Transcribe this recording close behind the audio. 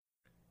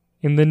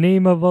In the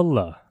name of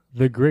Allah,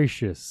 the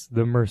Gracious,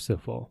 the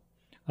Merciful.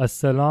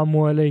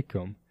 Assalamu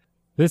alaikum.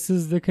 This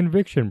is the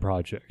Conviction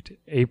Project,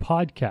 a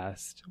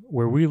podcast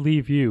where we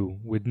leave you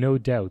with no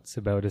doubts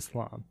about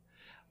Islam.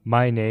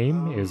 My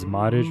name is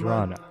Marij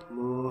Rana.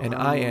 And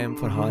I am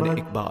Farhan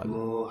Iqbal.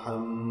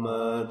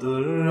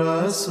 Muhammadur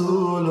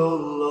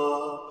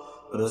Rasulullah,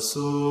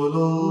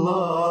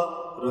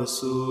 Rasulullah,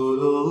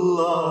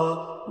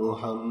 Rasulullah,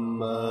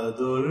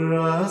 Muhammadur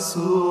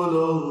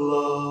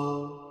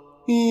Rasulullah.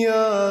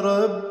 Ya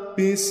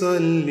Rabbi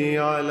salli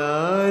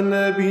ala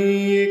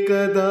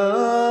nabiyyika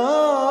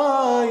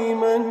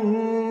daiman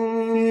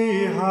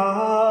fi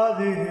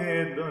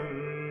hadhihi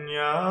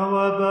dunya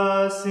wa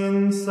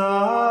basin sani.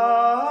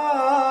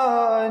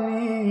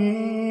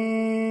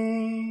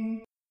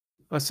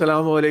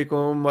 Assalamu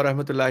alaikum wa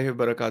rahmatullahi wa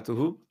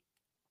barakatuhu.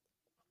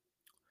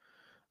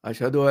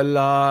 Ashhadu an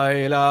la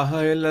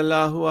ilaha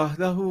illallah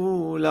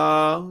wahdahu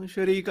la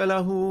sharika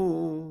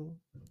lahu.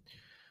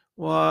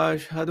 Wa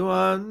ashhadu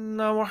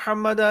anna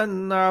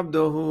Muhammadan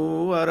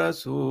abduhu wa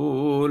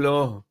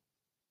rasuluh.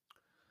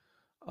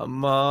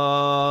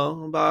 Amma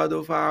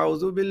ba'du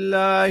fa'udhu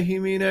billahi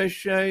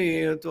minash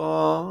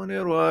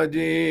shaytanir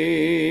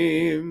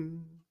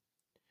rajim.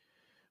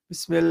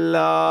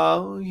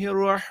 Bismillahir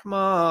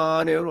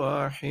Rahmanir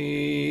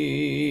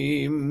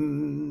Rahim.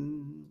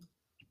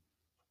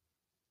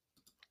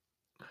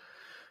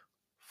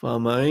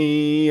 فَمَنْ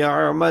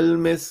يَعْمَلْ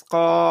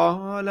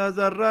مِثْقَالَ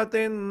ذَرَّةٍ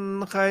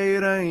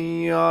خَيْرًا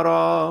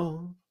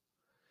يَرَهُ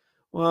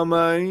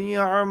وَمَنْ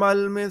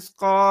يَعْمَلْ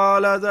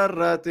مِثْقَالَ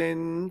ذَرَّةٍ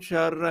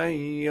شَرًّا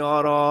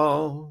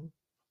يَرَهُ.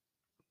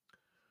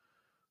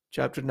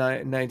 Chapter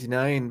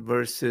 99,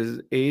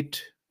 verses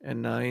 8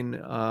 and 9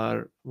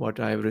 are what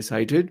I have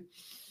recited.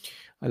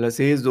 Allah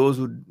says,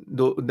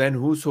 then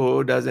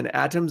whoso does an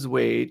atom's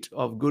weight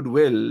of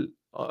goodwill,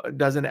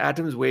 does an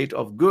atom's weight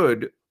of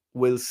good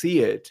will see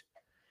it,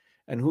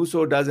 and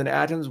whoso does an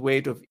atom's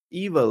weight of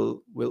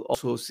evil will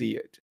also see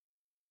it.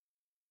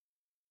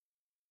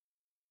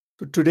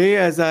 So today,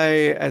 as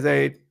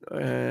I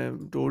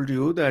told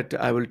you, that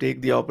I will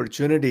take the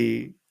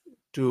opportunity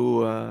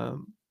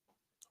to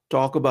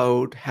talk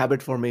about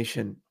habit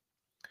formation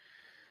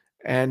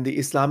and the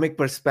Islamic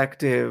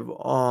perspective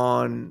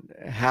on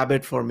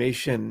habit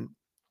formation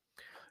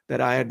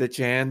that I had the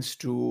chance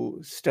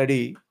to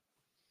study,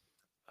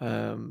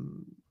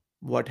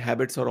 what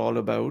habits are all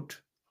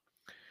about.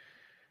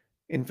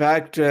 In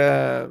fact,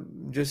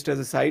 just as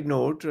a side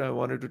note, I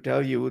wanted to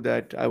tell you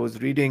that I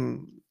was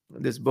reading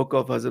this book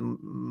of Hazrat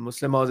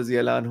Muslim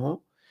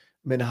Anhu,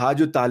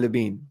 Minhajut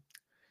Talibin.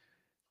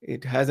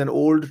 It has an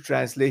old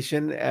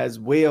translation as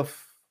Way of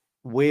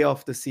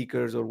the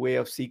Seekers or Way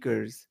of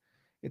Seekers.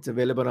 It's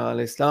available on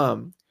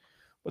Al-Islam.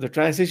 But the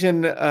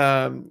translation,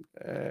 I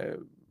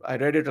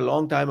read it a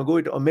long time ago.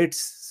 It omits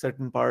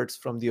certain parts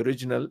from the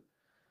original.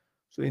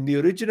 So in the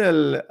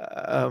original,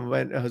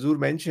 when Hazur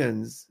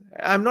mentions,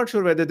 I'm not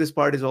sure whether this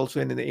part is also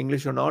in the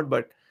English or not,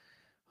 but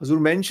Hazur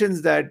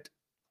mentions that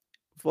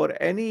for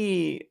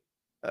any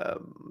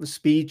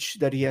speech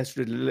that he has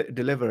to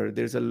deliver,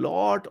 there's a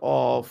lot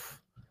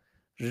of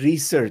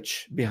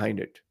research behind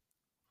it.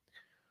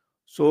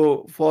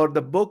 So for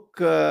the book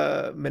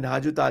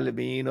Minhajut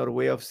Talibin or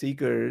Way of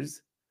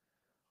Seekers,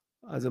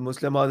 as a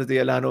Muslim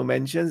Anhu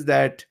mentions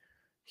that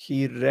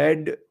he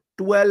read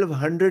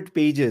 1,200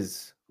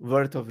 pages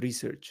worth of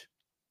research.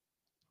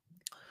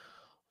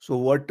 So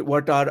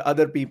what are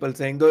other people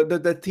saying?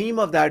 The theme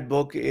of that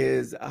book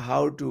is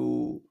how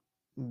to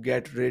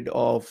get rid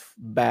of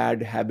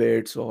bad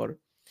habits, or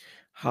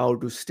how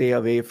to stay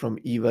away from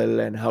evil,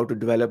 and how to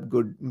develop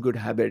good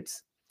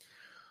habits.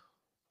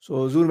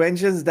 So Zur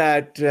mentions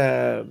that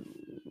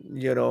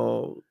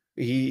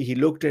he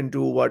looked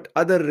into what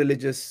other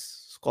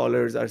religious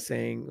scholars are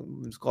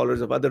saying,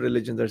 scholars of other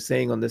religions are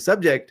saying on the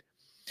subject,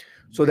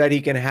 so that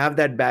he can have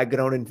that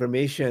background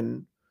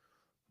information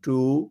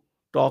to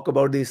talk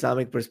about the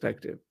Islamic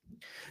perspective.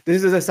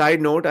 This is a side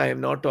note. I am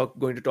not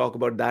going to talk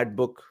about that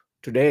book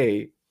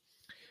today.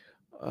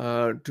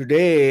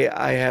 Today,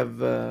 I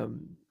have, I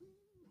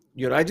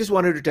just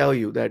wanted to tell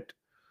you that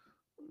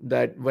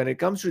when it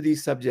comes to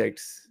these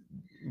subjects,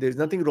 there's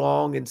nothing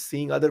wrong in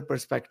seeing other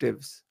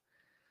perspectives,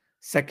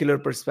 secular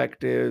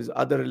perspectives,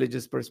 other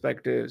religious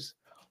perspectives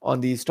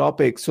on these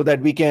topics, so that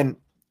we can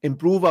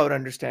improve our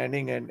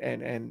understanding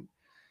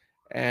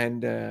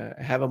and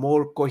have a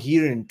more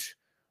coherent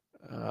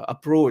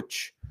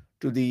approach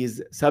to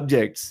these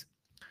subjects.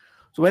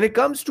 So when it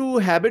comes to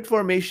habit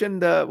formation,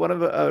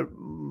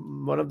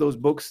 one of those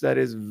books that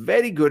is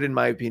very good in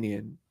my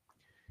opinion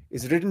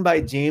is written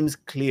by James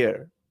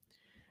Clear,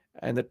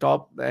 and the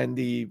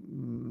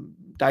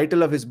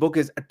title of his book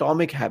is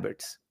Atomic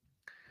Habits.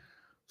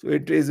 So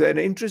it is an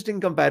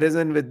interesting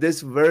comparison with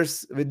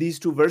these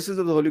two verses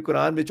of the Holy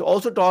Quran, which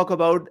also talk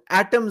about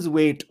atom's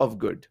weight of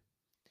good,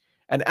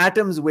 an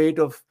atom's weight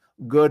of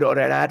good, or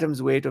an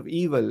atom's weight of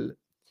evil,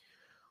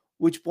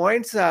 which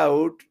points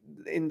out,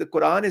 in the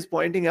Quran is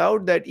pointing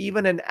out that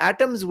even an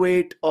atom's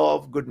weight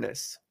of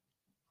goodness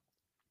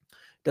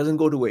doesn't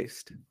go to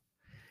waste.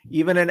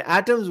 Even an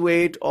atom's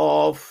weight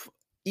of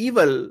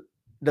evil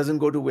doesn't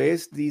go to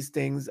waste. These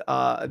things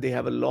they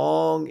have a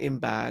long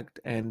impact,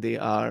 and they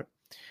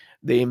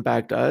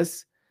impact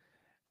us.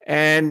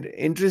 And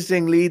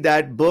interestingly,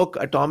 that book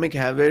Atomic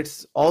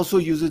Habits also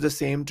uses the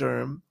same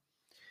term,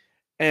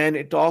 and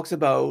it talks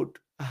about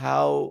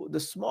how the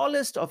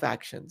smallest of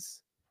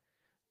actions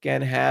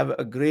can have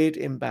a great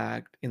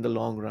impact in the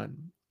long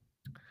run.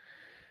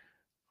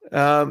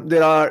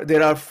 There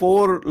are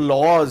 4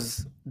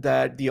 laws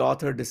that the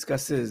author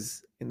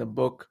discusses in the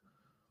book.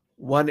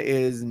 One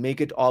is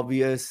make it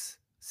obvious.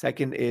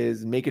 Second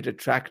is make it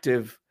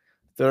attractive.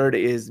 Third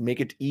is make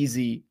it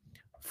easy.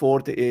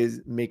 Fourth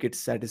is make it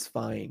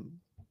satisfying.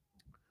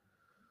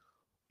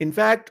 In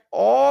fact,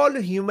 all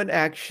human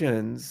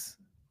actions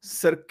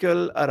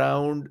circle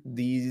around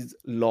these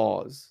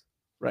laws,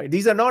 right?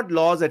 These are not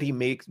laws that he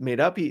made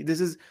up.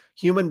 This is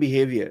human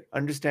behavior,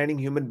 understanding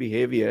human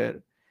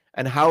behavior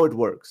and how it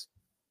works.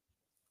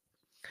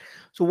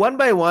 So one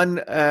by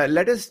one,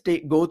 let us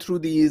go through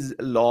these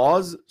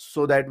laws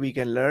so that we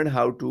can learn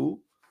how to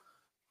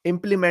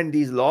implement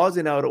these laws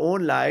in our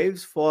own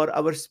lives for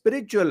our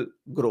spiritual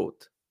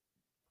growth.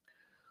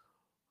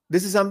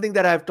 This is something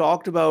that I've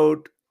talked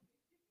about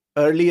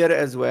earlier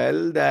as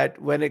well,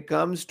 that when it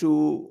comes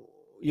to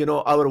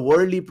our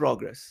worldly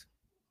progress,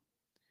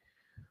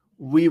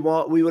 we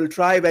will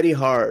try very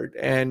hard,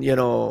 and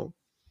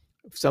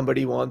if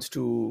somebody wants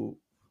to,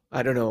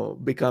 I don't know,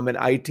 become an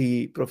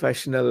IT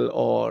professional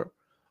or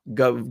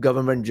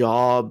government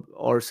job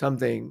or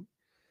something,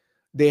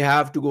 they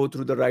have to go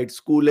through the right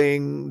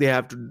schooling, they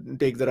have to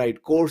take the right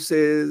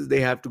courses, they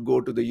have to go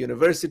to the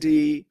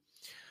university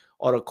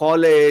or a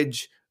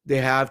college, they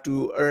have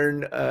to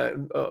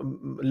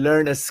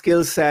learn a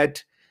skill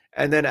set,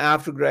 and then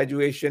after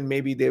graduation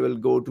maybe they will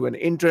go to an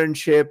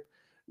internship.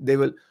 They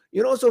will,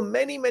 so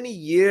many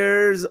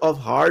years of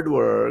hard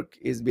work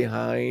is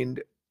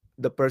behind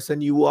the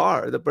person you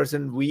are, the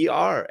person we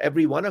are,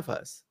 every one of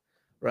us,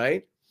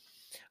 right?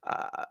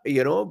 But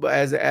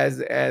as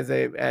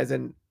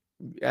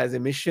a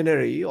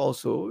missionary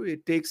also,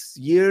 it takes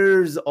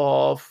years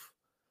of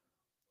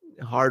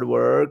hard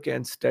work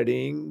and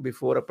studying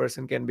before a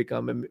person can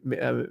become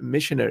a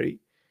missionary.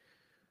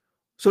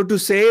 So to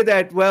say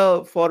that,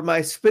 well, for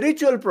my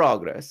spiritual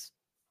progress,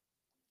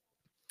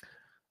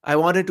 I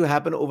want it to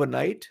happen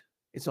overnight,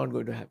 it's not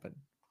going to happen,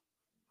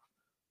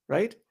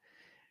 right?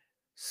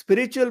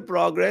 Spiritual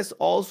progress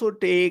also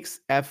takes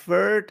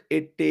effort,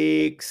 it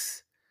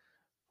takes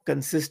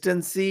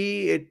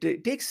consistency,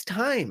 it takes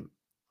time.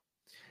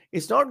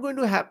 It's not going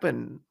to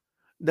happen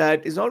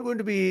that, it's not going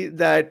to be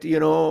that,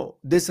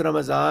 this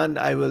Ramazan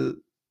I will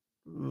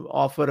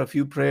offer a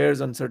few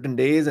prayers on certain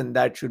days and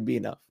that should be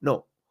enough.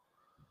 No.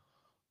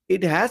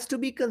 It has to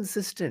be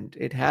consistent.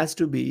 It has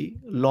to be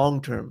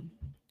long term.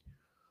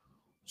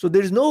 So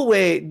there's no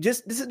way,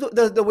 just this is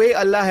the way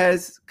Allah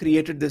has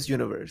created this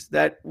universe,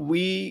 that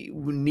we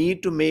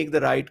need to make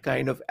the right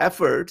kind of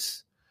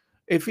efforts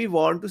if we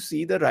want to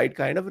see the right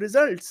kind of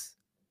results.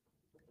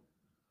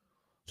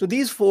 So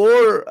these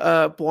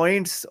 4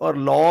 points or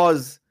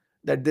laws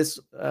that this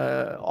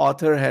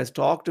author has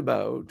talked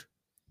about,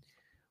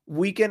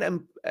 we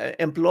can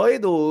employ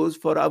those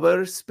for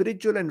our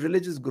spiritual and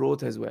religious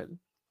growth as well.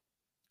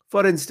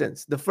 For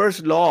instance, the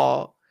first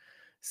law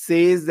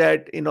says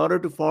that in order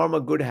to form a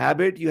good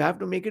habit, you have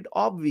to make it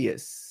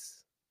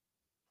obvious,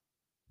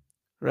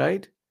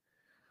 right?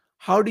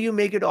 How do you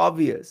make it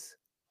obvious?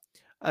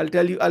 I'll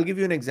give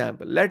you an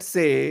example. Let's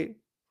say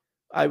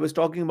I was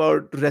talking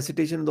about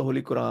recitation of the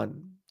Holy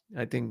Quran.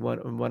 I think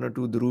one or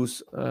two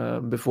durus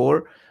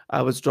before,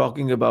 I was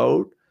talking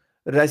about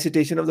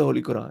recitation of the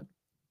Holy Quran.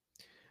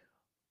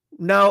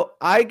 Now,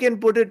 I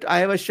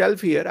have a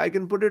shelf here. I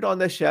can put it on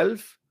the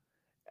shelf.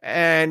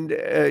 And,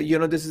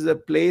 this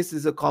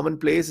is a common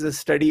place, is a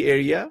study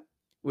area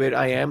where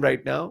I am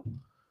right now.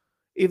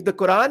 If the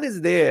Quran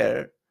is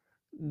there,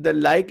 the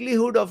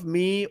likelihood of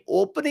me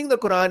opening the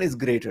Quran is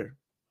greater.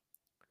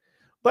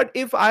 But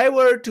if I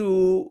were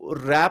to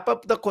wrap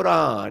up the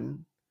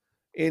Quran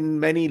in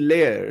many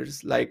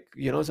layers, like,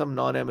 some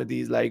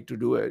non-Ahmadis like to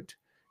do it,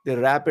 they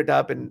wrap it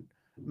up in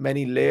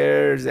many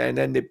layers and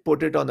then they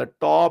put it on the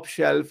top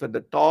shelf at the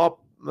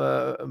top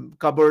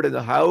cupboard in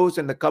the house,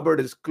 and the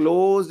cupboard is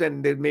closed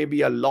and there may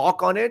be a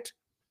lock on it,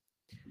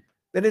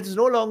 then it is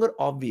no longer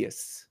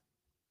obvious.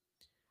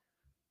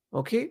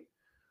 Okay?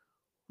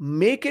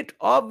 Make it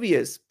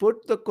obvious.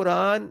 Put the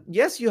Quran,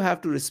 yes, you have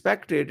to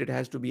respect it. It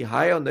has to be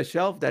high on the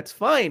shelf. That's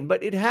fine.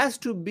 But it has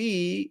to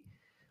be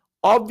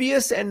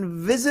obvious and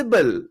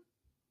visible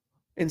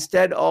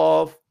instead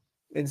of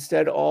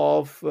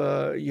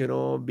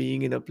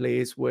being in a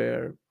place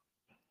where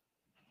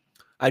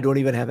I don't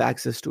even have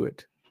access to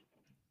it.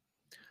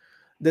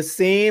 The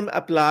same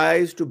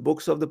applies to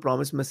books of the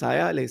promised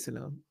Messiah alayhi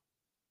salam.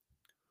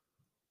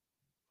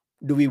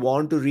 Do we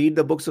want to read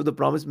the books of the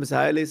promised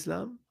Messiah alayhi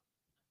salam?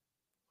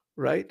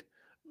 Right?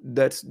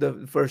 That's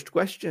the first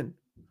question.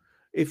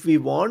 If we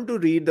want to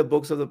read the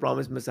books of the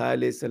promised Messiah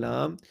alayhi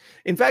salam,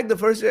 in fact, the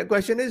first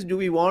question is, do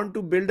we want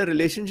to build a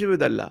relationship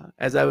with Allah,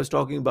 as I was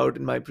talking about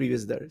in my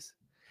previous dars?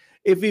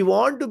 If we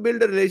want to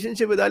build a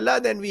relationship with Allah,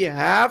 then we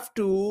have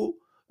to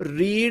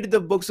read the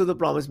books of the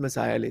promised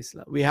Messiah alayhi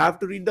salam. We have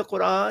to read the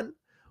Quran.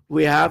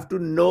 We have to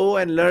know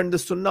and learn the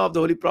Sunnah of the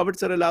Holy Prophet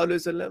sallallahu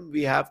alaihi wasallam.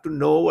 We have to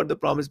know what the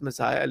promised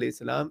Messiah alayhi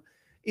salam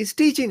is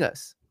teaching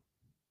us.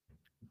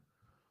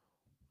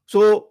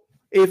 So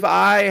if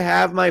I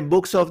have my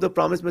books of the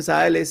promised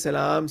Messiah alayhi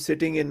salam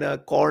sitting in a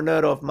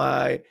corner of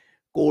my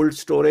cold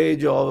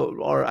storage,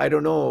 or I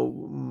don't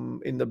know,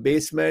 in the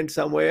basement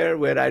somewhere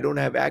where I don't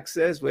have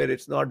access, where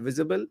it's not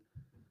visible,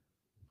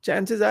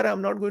 chances are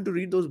I'm not going to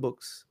read those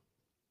books.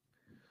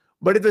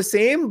 But if the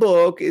same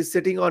book is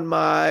sitting on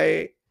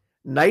my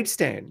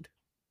nightstand,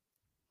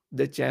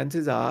 the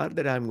chances are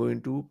that I'm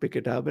going to pick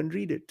it up and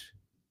read it.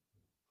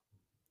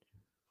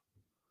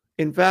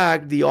 In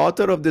fact, the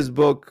author of this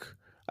book,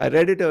 I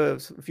read it a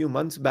few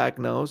months back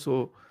now,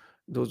 so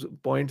those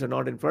points are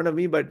not in front of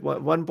me, but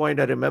one point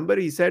I remember,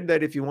 he said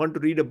that if you want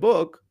to read a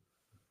book,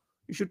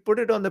 you should put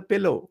it on the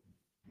pillow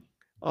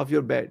of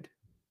your bed,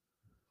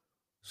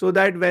 so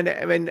that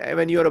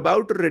when you're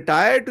about to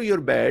retire to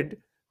your bed,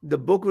 the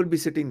book will be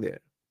sitting there.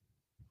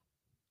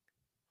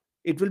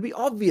 It will be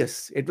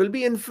obvious. It will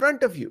be in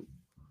front of you.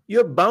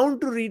 You're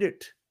bound to read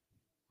it.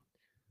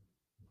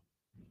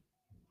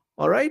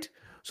 All right?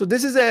 So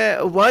this is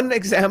one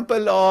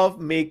example of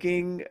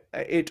making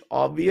it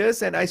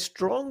obvious, and I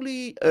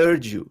strongly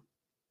urge you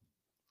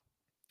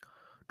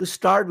to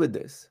start with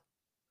this.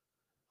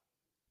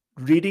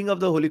 Reading of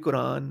the Holy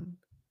Quran,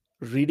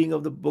 reading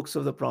of the books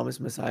of the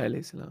promised Messiah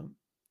alayhi salam.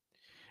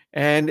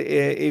 And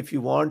if you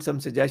want some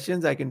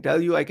suggestions, I can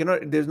tell you,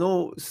 there's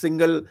no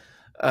single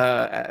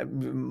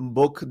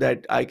book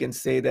that I can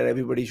say that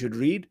everybody should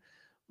read,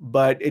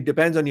 but it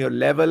depends on your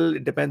level.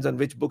 It depends on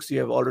which books you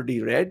have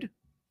already read.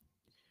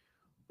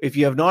 If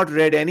you have not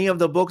read any of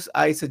the books,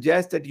 I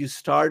suggest that you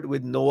start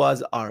with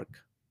Noah's Ark,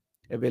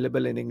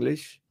 available in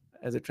English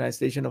as a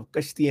translation of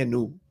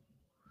Kashti-e-Nuh.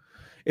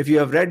 If you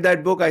have read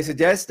that book, I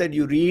suggest that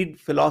you read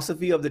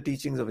Philosophy of the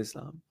Teachings of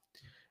Islam.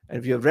 And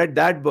if you have read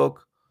that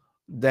book,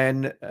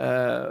 then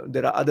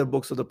there are other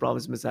books of the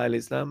promised Messiah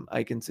alayhi salam.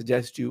 I can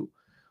suggest you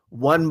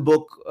one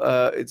book.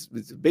 It's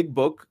a big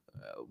book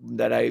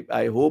that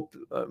I hope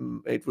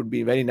it would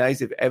be very nice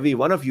if every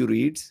one of you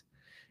reads.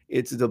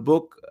 It's the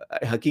book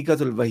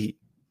Haqiqatul Wahi.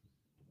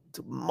 It's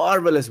a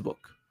marvelous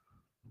book.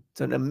 It's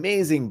an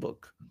amazing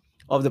book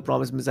of the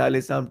promised Messiah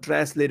alayhi salam,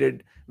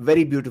 translated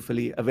very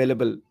beautifully,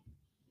 available.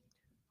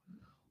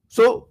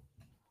 So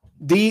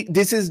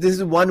this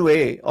is one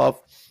way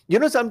of,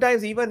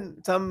 sometimes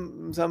even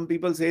some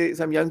people say,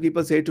 some young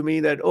people say to me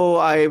that, oh,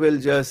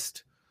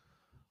 is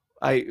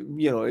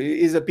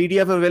a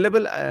PDF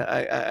available?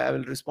 I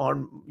will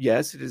respond,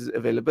 yes, it is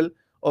available.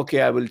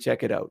 Okay, I will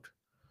check it out.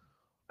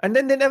 And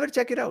then they never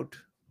check it out,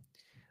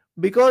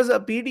 because a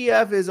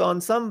PDF is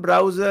on some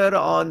browser,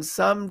 on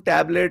some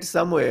tablet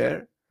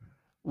somewhere,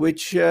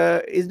 which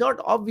is not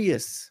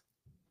obvious.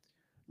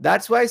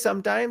 That's why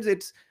sometimes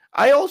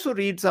I also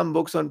read some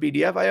books on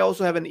PDF. I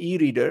also have an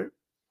e-reader.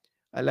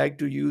 I like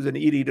to use an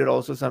e-reader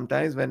also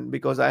sometimes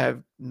because I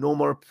have no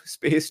more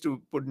space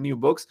to put new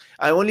books.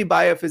 I only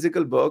buy a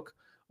physical book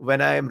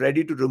when I am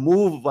ready to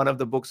remove one of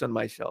the books on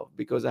my shelf,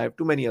 because I have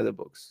too many other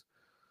books.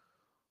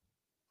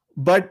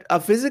 But a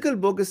physical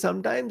book is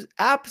sometimes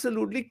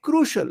absolutely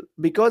crucial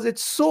because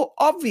it's so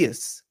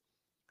obvious,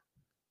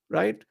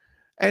 right?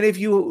 And if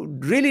you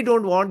really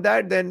don't want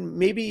that, then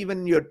maybe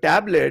even your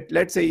tablet,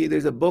 let's say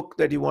there's a book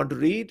that you want to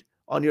read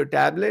on your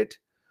tablet,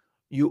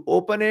 you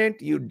open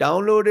it, you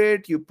download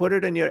it, you put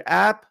it in your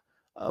app,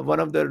 one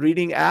of the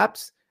reading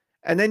apps,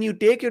 and then you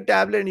take your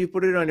tablet and you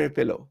put it on your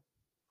pillow.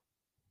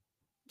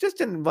 Just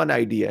in one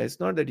idea.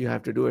 It's not that you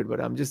have to do it, but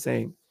I'm just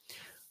saying,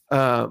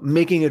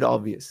 making it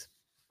obvious.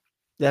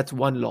 That's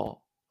one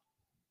law,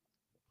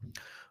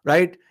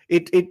 right?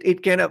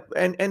 It can,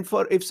 and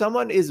for if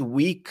someone is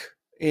weak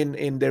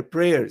in their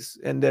prayers,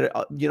 and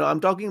I'm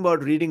talking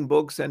about reading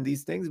books and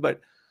these things,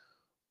 but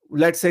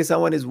let's say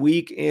someone is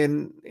weak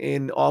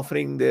in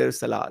offering their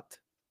salat,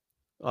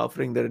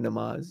 offering their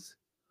namaz,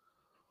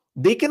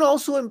 they can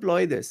also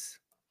employ this.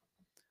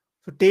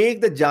 So take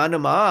the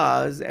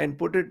janamaz and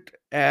put it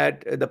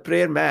at the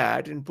prayer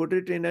mat and put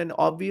it in an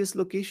obvious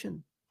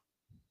location,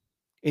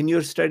 in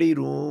your study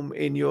room,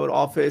 in your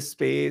office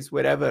space,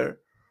 wherever,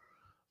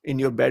 in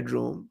your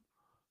bedroom.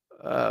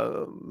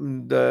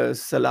 The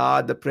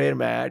salat, the prayer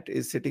mat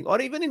is sitting, or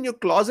even in your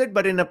closet,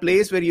 but in a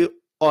place where you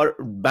are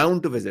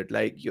bound to visit,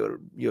 like your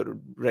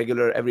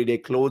regular everyday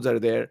clothes are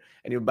there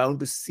and you're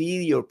bound to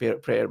see your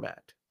prayer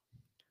mat.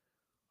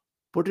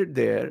 Put it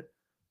there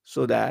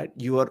so that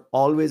you are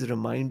always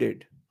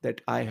reminded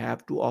that I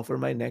have to offer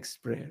my next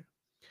prayer.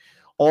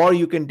 Or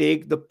you can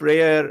take the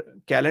prayer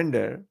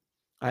calendar.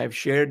 I have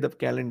shared the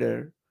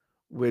calendar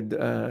with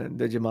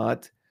the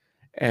Jamaat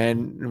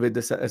and with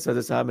the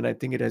Sadr Sahib, and I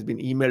think it has been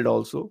emailed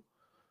also.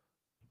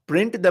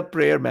 Print the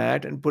prayer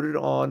mat and put it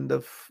on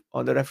the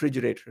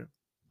refrigerator.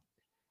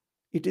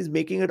 It is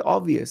making it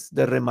obvious.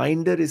 The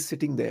reminder is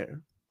sitting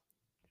there.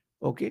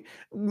 Okay,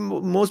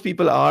 most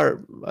people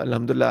are,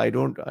 alhamdulillah, I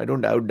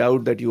don't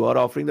doubt that you are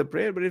offering the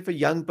prayer. But if a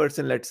young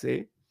person, let's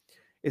say,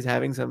 is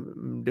having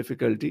some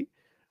difficulty,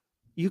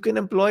 you can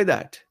employ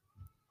that.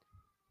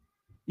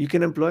 You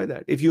can employ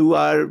that. If you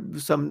are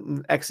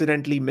some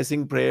accidentally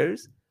missing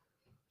prayers,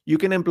 you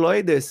can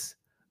employ this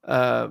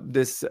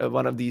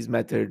one of these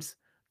methods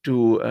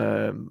to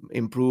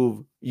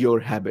improve your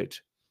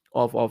habit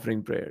of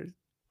offering prayers.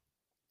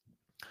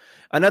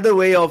 Another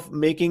way of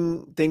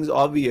making things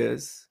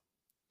obvious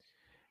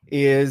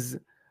is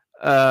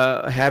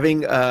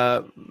having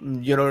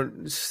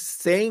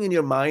saying in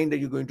your mind that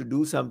you're going to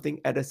do something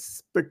at a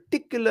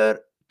particular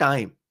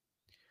time.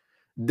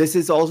 This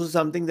is also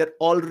something that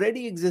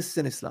already exists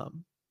in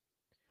Islam.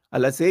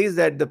 Allah says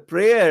that the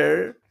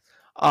prayers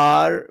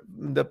are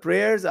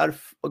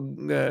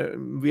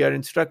we are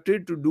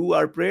instructed to do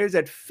our prayers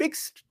at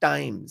fixed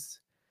times.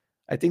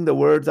 I think the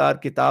words are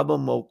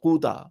kitabam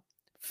mawquta,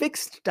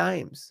 fixed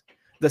times.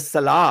 The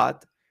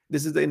salat,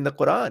 this is in the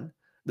Quran.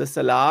 The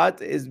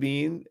salat is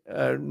being,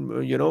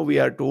 we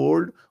are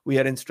told, we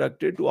are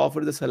instructed to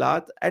offer the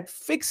salat at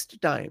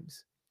fixed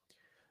times.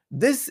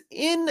 This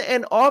in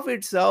and of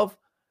itself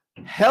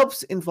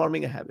helps in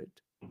forming a habit.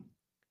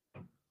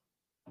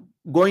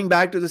 Going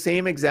back to the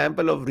same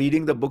example of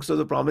reading the books of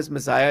the promised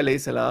Messiah,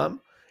 alayhi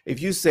salam,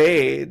 if you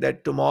say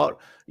that tomorrow,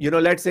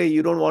 let's say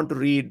you don't want to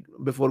read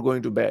before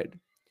going to bed,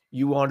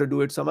 you want to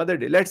do it some other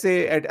day. Let's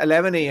say at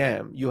 11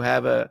 a.m. you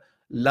have a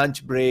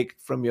lunch break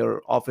from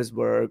your office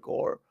work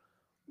or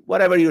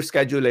whatever your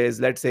schedule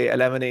is. Let's say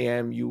 11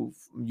 a.m. you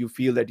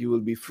feel that you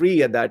will be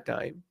free at that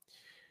time.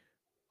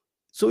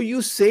 So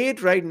you say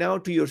it right now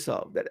to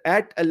yourself that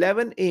at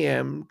 11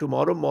 a.m.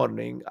 tomorrow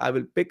morning, I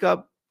will pick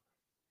up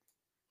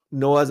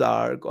Noah's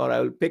Ark, or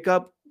I will pick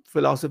up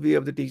Philosophy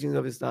of the Teachings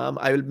of Islam.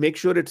 I will make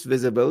sure it's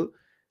visible.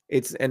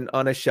 It's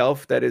on a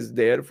shelf that is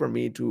there for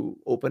me to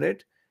open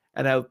it.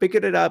 And I will pick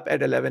it up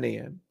at 11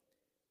 a.m.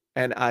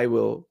 and I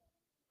will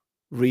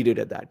read it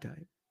at that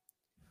time.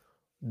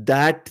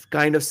 That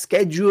kind of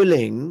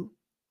scheduling,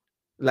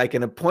 like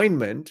an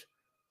appointment,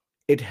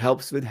 it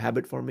helps with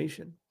habit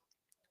formation.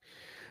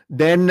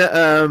 Then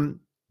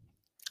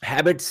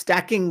habit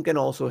stacking can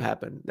also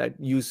happen, that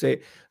you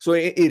say, so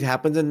it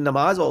happens in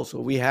namaz also.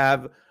 We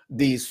have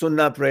the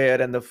sunnah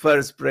prayer and the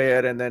first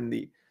prayer and then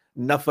the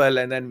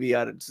nafal, and then we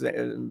are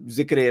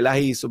zikr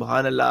ilahi,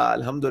 subhanallah,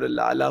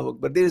 alhamdulillah, Allahu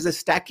Akbar. There is a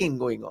stacking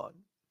going on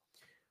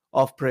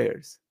of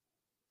prayers,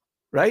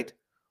 right?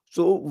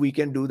 So we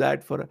can do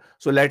that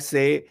so let's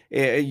say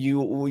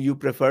you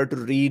prefer to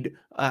read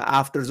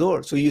after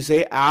Zohar. So you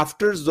say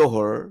after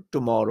Zohar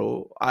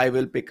tomorrow, I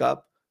will pick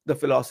up the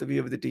Philosophy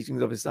of the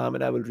Teachings of Islam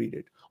and I will read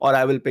it. Or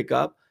I will pick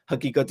up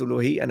Haqiqatul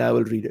Wahi and I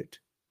will read it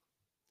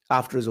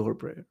after Zohar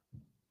prayer.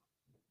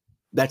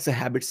 That's a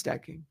habit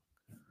stacking.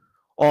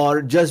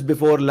 Or just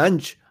before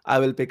lunch, I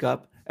will pick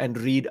up and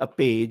read a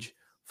page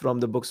from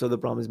the books of the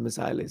promised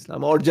Messiah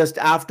Islam, or just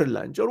after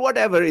lunch, or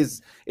whatever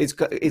is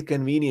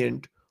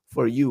convenient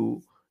for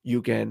you.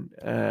 You can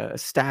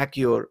stack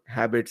your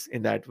habits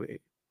in that way,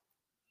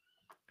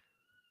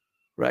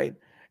 right?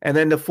 And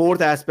then the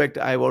fourth aspect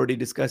I've already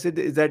discussed it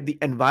is that the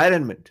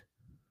environment.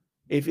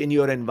 If in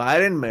your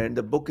environment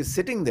the book is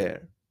sitting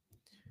there,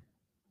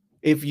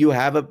 if you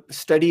have a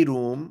study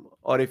room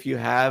or if you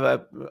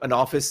have an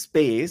office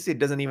space, it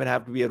doesn't even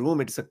have to be a room.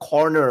 It's a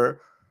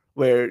corner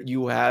where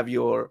you have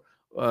your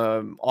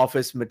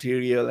office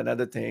material and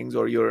other things,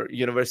 or your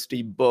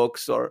university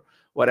books or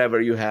whatever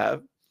you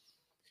have,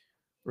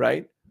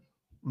 right?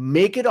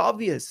 Make it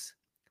obvious.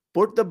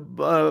 Put the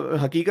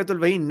Haqiqatul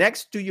Wahi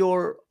next to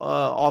your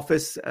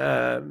office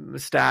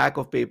stack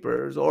of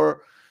papers,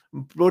 or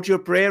put your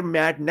prayer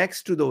mat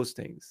next to those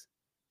things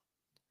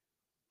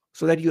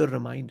so that you are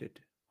reminded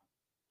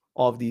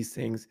of these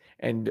things.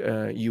 And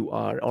you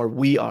are, or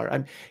we are.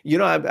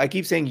 I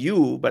keep saying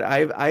you, but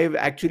I've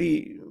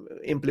actually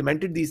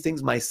implemented these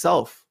things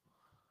myself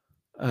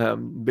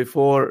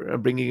before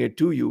bringing it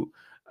to you.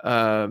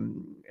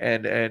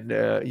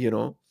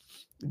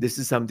 This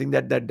is something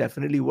that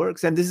definitely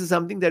works. And this is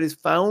something that is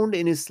found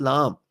in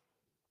Islam.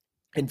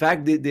 In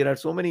fact, there are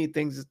so many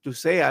things to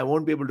say. I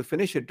won't be able to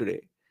finish it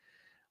today.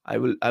 I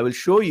will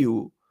show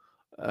you,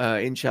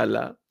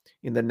 inshallah,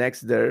 in the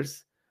next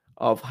dars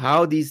of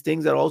how these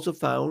things are also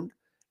found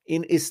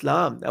in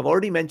Islam. I've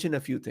already mentioned a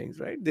few things,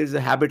 right? There's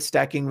a habit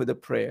stacking with a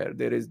prayer.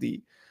 There is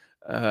the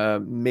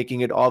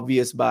making it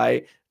obvious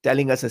by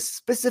telling us a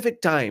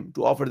specific time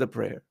to offer the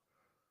prayer.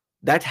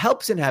 That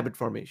helps in habit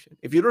formation.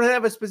 If you don't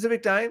have a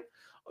specific time,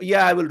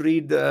 I will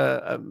read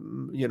the,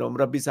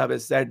 Murabbi Sahib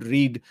has said,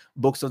 read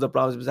books of the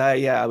Promised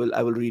Messiah.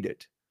 I will read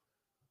it.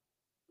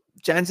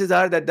 Chances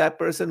are that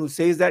person who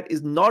says that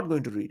is not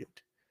going to read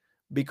it,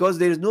 because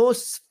there is no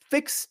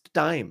fixed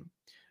time.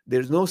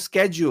 There's no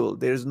schedule.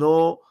 There's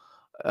no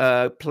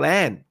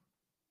plan.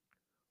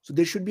 So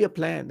there should be a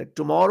plan that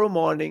tomorrow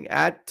morning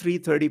at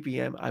 3:30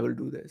 p.m. I will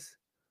do this.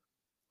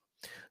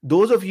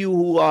 Those of you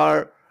who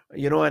are,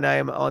 and I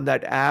am on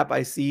that app,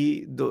 I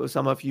see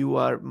some of you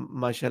are,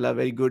 mashallah,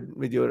 very good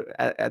with your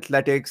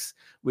athletics,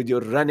 with your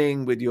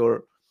running, with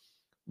your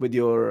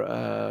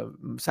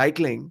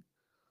cycling.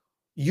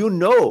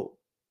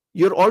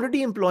 You're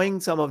already employing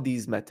some of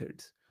these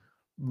methods.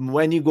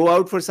 When you go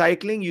out for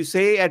cycling, you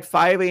say at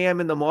 5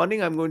 a.m. in the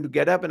morning, I'm going to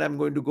get up and I'm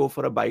going to go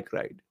for a bike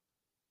ride.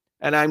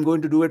 And I'm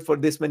going to do it for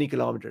this many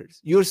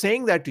kilometers. You're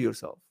saying that to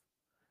yourself.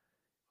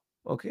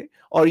 Okay.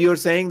 Or you're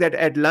saying that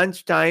at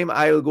lunchtime,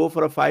 I will go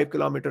for a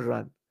 5-kilometer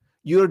run.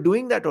 You're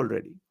doing that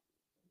already.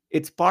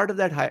 It's part of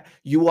that.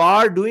 You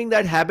are doing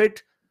that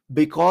habit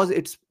because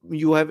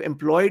you have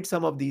employed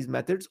some of these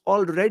methods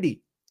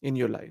already in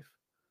your life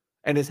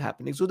and it's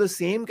happening. So the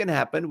same can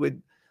happen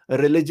with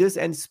religious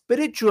and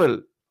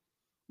spiritual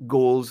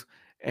goals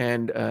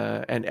and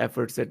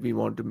efforts that we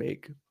want to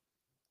make.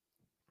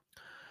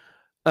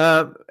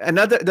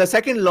 The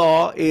second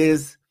law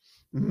is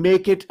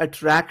make it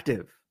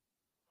attractive,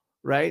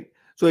 right?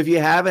 So if you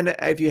have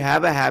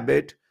a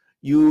habit,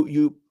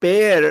 you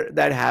pair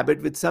that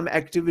habit with some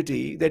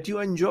activity that you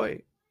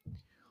enjoy.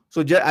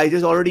 So I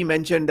just already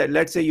mentioned that,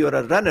 let's say you're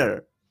a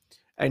runner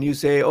and you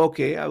say,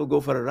 okay, I will go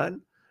for a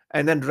run.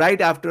 And then right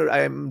after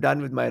I am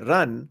done with my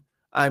run,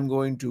 I'm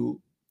going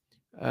to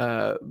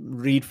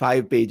read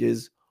 5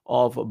 pages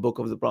of a book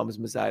of the Promised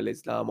Messiah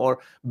Islam. Or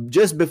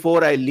just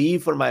before I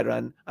leave for my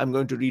run, I'm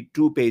going to read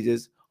 2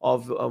 pages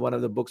of one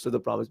of the books of the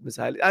Promised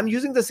Messiah. I'm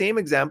using the same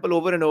example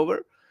over and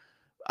over.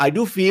 I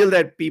do feel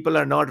that people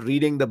are not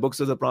reading the books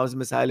of the Promised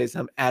Messiah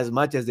Islam as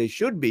much as they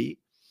should be.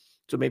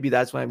 So maybe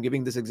that's why I'm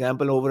giving this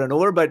example over and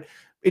over, but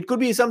it could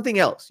be something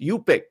else. You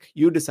pick,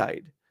 you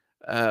decide.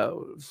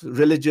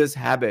 Religious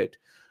habit.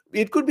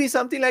 It could be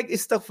something like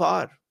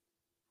istighfar.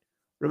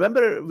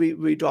 Remember,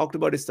 we talked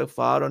about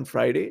istighfar on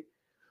Friday.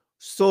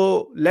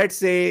 So let's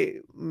say,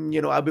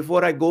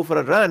 before I go for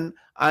a run,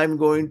 I'm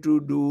going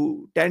to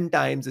do 10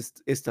 times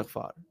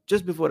istighfar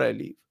just before I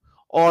leave,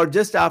 or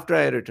just after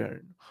I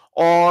return,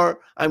 or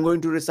I'm going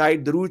to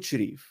recite Durood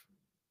Sharif,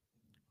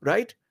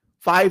 right?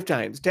 5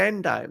 times,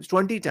 10 times,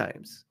 20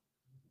 times.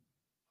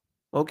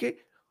 Okay.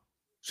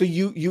 So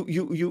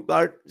you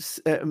are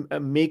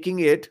making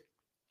it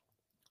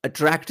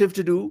attractive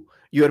to do.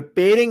 You're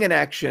pairing an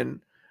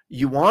action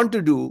you want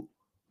to do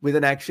with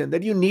an action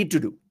that you need to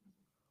do,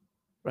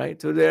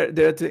 right? So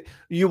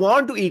you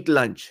want to eat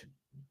lunch.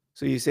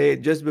 So you say,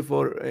 just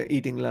before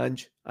eating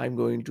lunch, I'm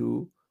going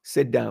to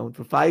sit down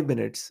for 5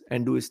 minutes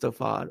and do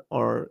istighfar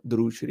or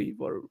Durood Sharif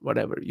or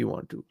whatever you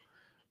want to,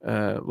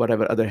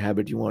 whatever other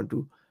habit you want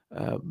to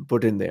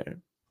put in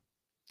there.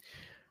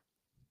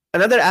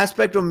 Another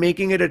aspect of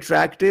making it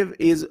attractive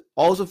is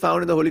also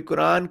found in the Holy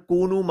Quran.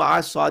 Kunu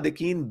ma'as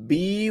sadiqin,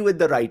 be with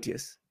the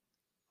righteous.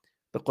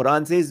 The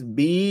Quran says,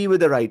 be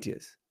with the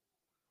righteous.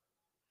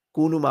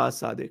 Kunu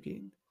ma'as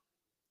sadiqin.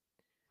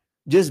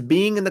 Just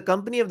being in the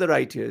company of the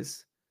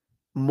righteous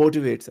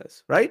motivates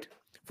us, right?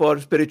 For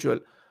spiritual.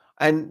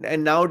 And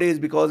nowadays,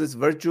 because it's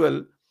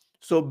virtual,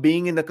 so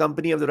being in the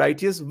company of the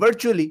righteous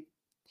virtually,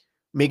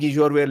 making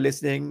sure we're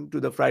listening to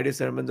the Friday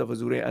sermons of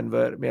Huzur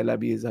Anwar, may Allah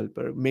be his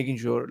helper, making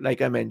sure,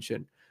 like I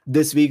mentioned,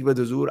 this week with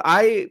Huzur.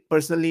 I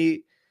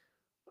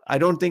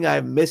don't think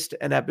I've missed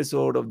an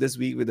episode of This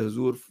Week with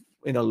Huzur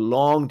in a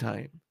long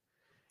time.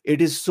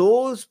 It is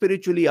so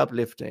spiritually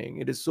uplifting.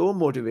 It is so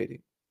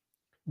motivating.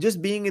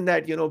 Just being in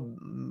that,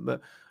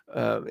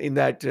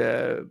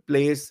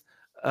 place,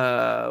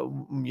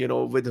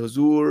 with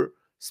Huzur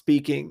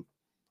speaking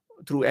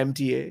through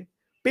MTA.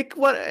 Pick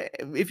one.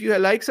 If you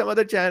like some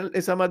other channel,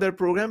 some other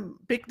program,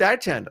 pick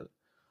that channel,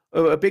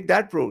 pick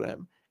that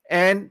program,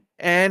 and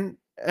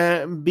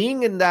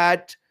being in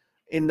that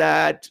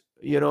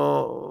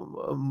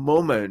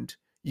moment,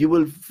 you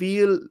will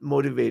feel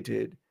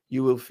motivated.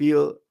 You will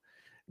feel.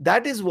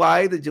 That is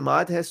why the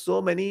Jamaat has so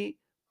many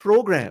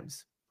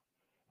programs.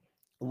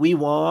 We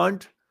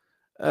want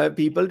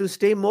people to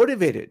stay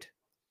motivated.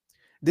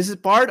 This is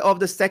part of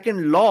the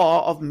second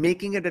law of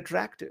making it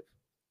attractive.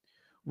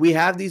 We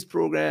have these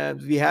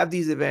programs, we have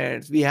these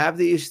events, we have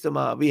the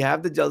Ijtima, we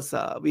have the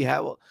Jalsa,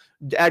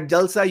 at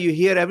Jalsa you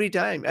hear every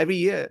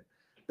year,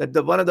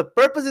 that one of the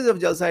purposes of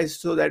Jalsa is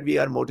so that we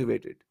are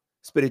motivated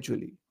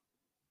spiritually.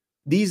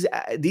 These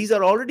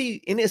are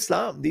already in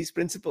Islam, these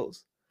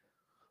principles.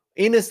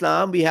 In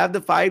Islam, we have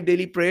the 5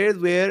 daily prayers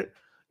where,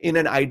 in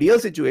an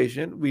ideal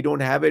situation, we don't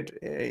have it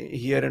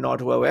here in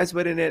Ottawa West,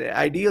 but in an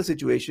ideal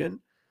situation,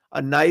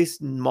 a nice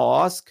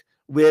mosque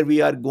where we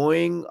are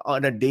going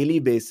on a daily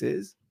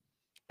basis,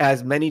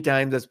 as many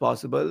times as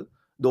possible.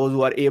 Those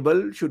who are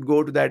able should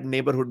go to that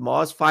neighborhood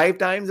mosque 5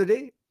 times a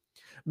day,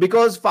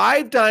 because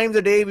 5 times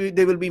a day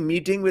they will be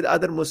meeting with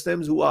other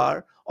Muslims who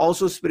are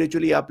also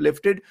spiritually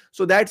uplifted.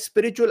 So that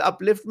spiritual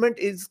upliftment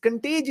is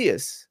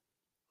contagious.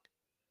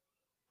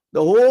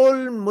 The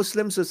whole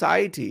Muslim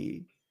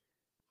society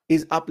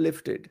is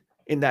uplifted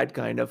in that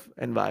kind of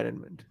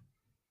environment.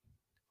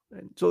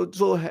 And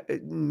so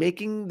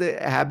making the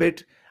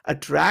habit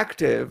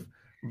attractive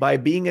by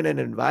being in an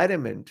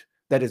environment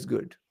that is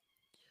good,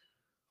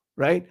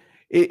 right?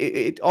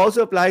 It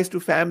also applies to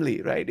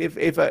family, right?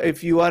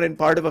 If you are in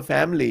part of a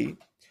family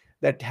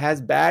that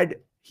has bad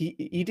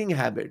eating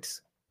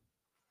habits,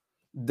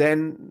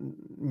 then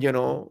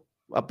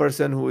a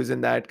person who is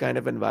in that kind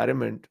of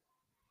environment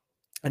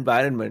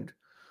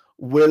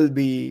will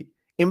be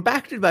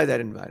impacted by that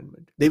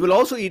environment. They will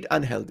also eat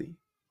unhealthy.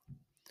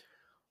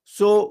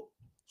 So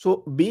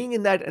being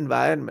in that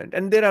environment,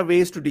 and there are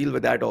ways to deal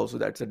with that also,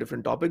 that's a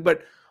different topic,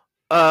 but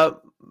uh,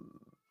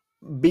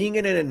 being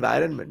in an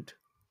environment,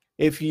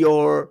 if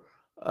your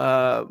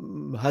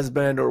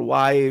husband or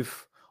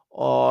wife,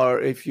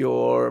 or if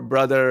your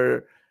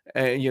brother,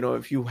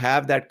 if you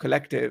have that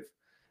collective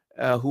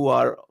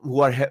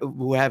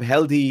who have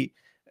healthy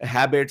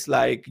habits,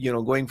 like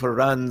going for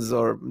runs,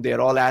 or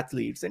they're all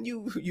athletes, and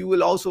you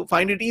will also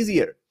find it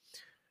easier.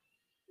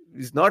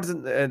 It's not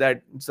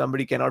that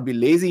somebody cannot be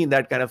lazy in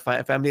that kind of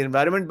family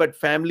environment, but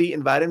family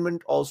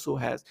environment also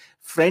has,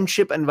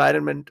 friendship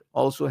environment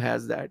also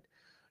has that.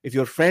 If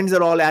your friends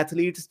are all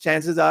athletes,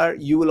 chances are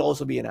you will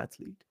also be an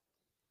athlete.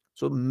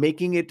 So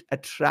making it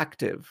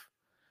attractive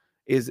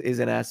is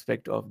an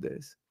aspect of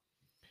this,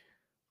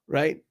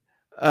 right?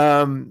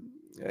 um,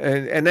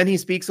 and then he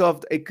speaks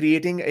of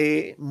creating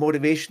a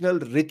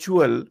motivational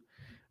ritual.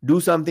 Do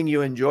something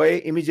you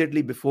enjoy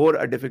immediately before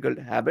a difficult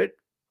habit.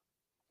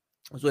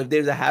 So if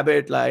there's a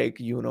habit, like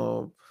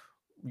you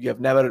have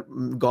never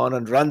gone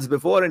on runs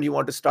before and you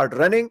want to start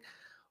running,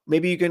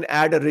 maybe you can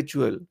add a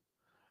ritual,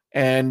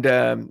 and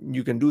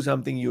you can do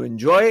something you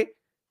enjoy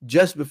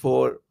just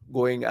before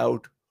going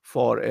out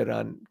for a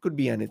run. Could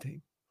be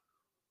anything,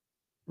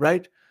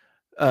 right?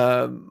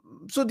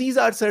 So these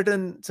are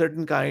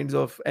certain kinds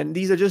of, and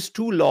these are just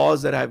two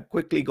laws that I've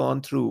quickly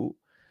gone through.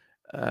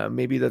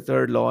 Maybe the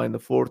third law and the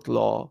fourth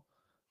law,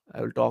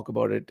 I will talk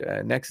about it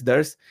next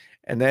dars.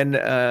 And then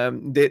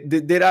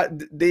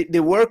they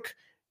work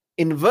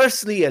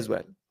inversely as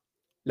well.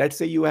 Let's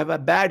say you have a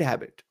bad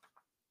habit,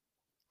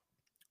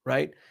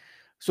 right?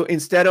 So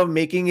instead of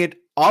making it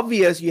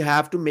obvious, you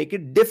have to make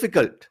it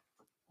difficult.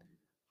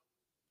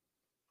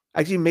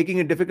 Actually, making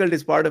it difficult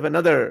is part of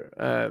another,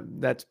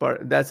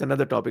 that's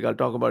another topic. I'll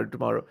talk about it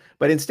tomorrow.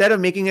 But instead of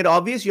making it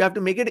obvious, you have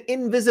to make it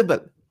invisible.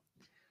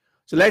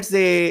 So let's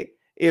say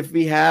if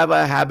we have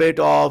a habit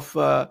of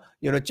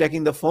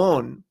checking the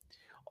phone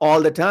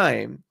all the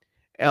time,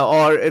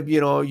 or if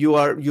you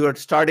are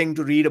starting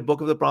to read a book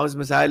of the Promised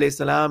Messiah alayhi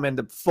salam, and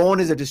the phone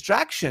is a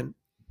distraction,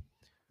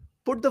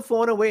 put the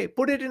phone away,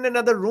 put it in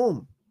another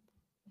room.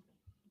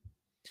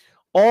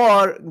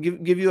 Or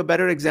give you a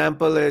better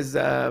example is,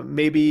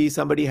 maybe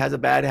somebody has a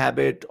bad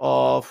habit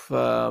of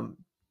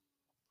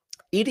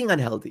eating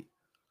unhealthy.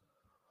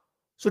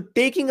 So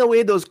taking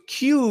away those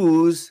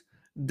cues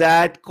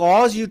that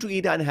cause you to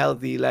eat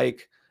unhealthy,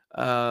 like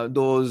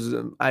those,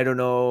 I don't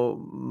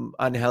know,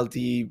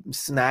 unhealthy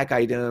snack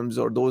items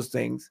or those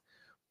things,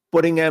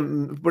 putting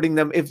them,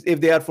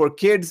 if they are for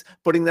kids,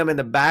 putting them in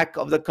the back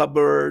of the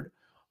cupboard,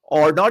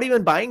 or not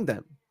even buying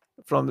them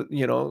from,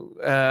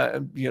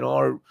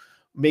 or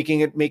making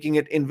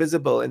it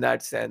invisible in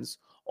that sense.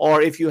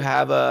 Or if you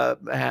have a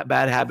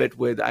bad habit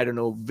with, I don't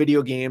know,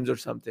 video games or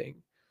something,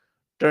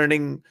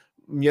 turning,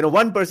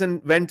 one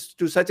person went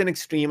to such an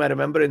extreme, I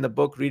remember in the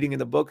book, reading in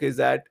the book, is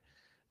that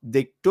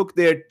they took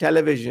their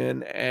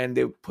television and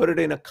they put it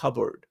in a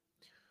cupboard,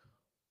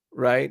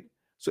 right?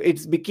 So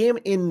it became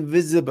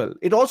invisible.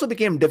 It also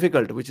became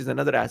difficult, which is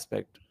another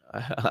aspect.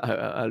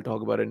 I'll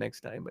talk about it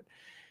next time. But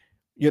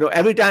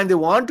every time they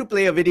want to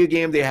play a video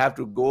game, they have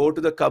to go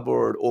to the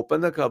cupboard, open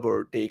the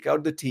cupboard, take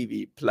out the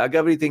TV, plug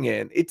everything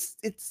in. It's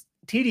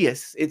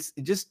tedious. It's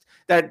just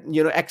that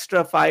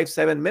extra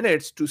 5-7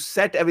 minutes to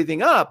set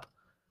everything up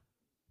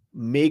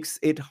makes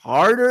it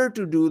harder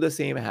to do the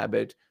same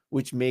habit,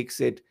 which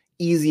makes it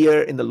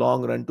easier in the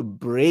long run to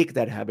break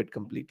that habit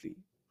completely.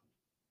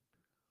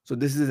 So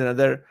this is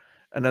another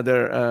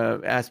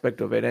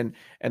aspect of it. And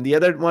the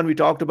other one we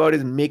talked about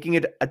is making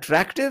it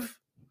attractive.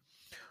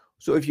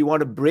 So if you want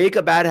to break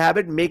a bad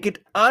habit, make it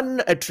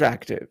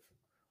unattractive,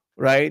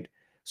 right?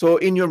 So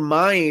in your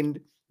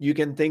mind, you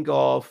can think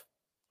of,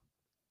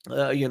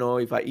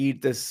 if I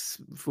eat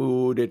this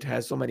food, it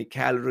has so many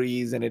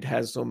calories and it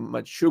has so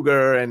much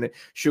sugar, and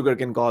sugar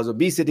can cause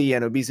obesity,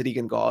 and obesity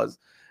can cause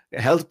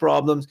health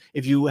problems.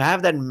 If you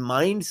have that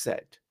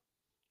mindset,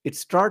 it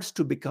starts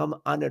to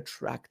become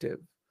unattractive,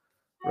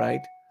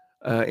 right?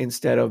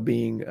 Instead of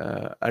being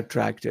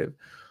attractive.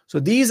 So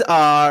these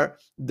are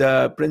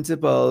the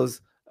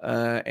principles.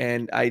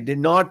 And I did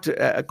not,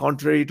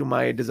 contrary to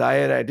my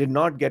desire, I did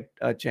not get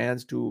a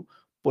chance to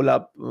pull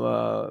up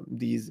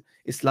these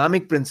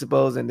Islamic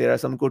principles. And there are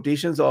some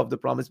quotations of the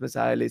Promised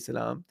Messiah alayhi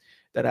salam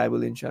that I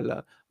will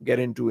inshallah get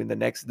into in the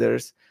next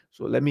dars.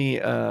 So let me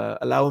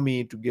allow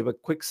me to give a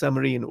quick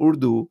summary in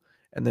Urdu,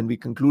 and then we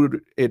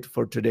conclude it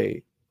for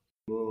today.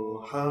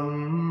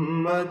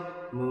 Muhammad,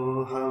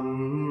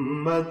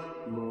 Muhammad,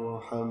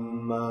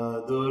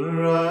 Muhammadur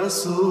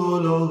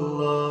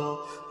Rasulullah,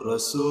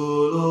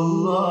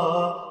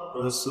 Rasulullah,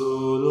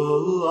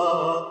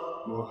 Rasulullah,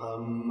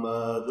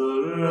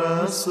 Muhammadur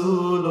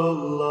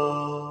Rasulullah.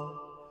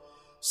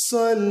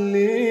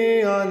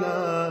 Salli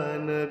ala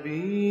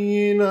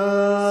nabiyyina,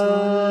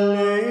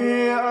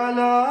 Salli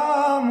ala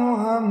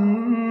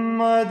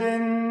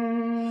Muhammadin,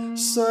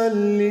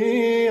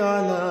 Salli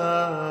ala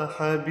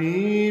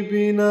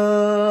حبيبنا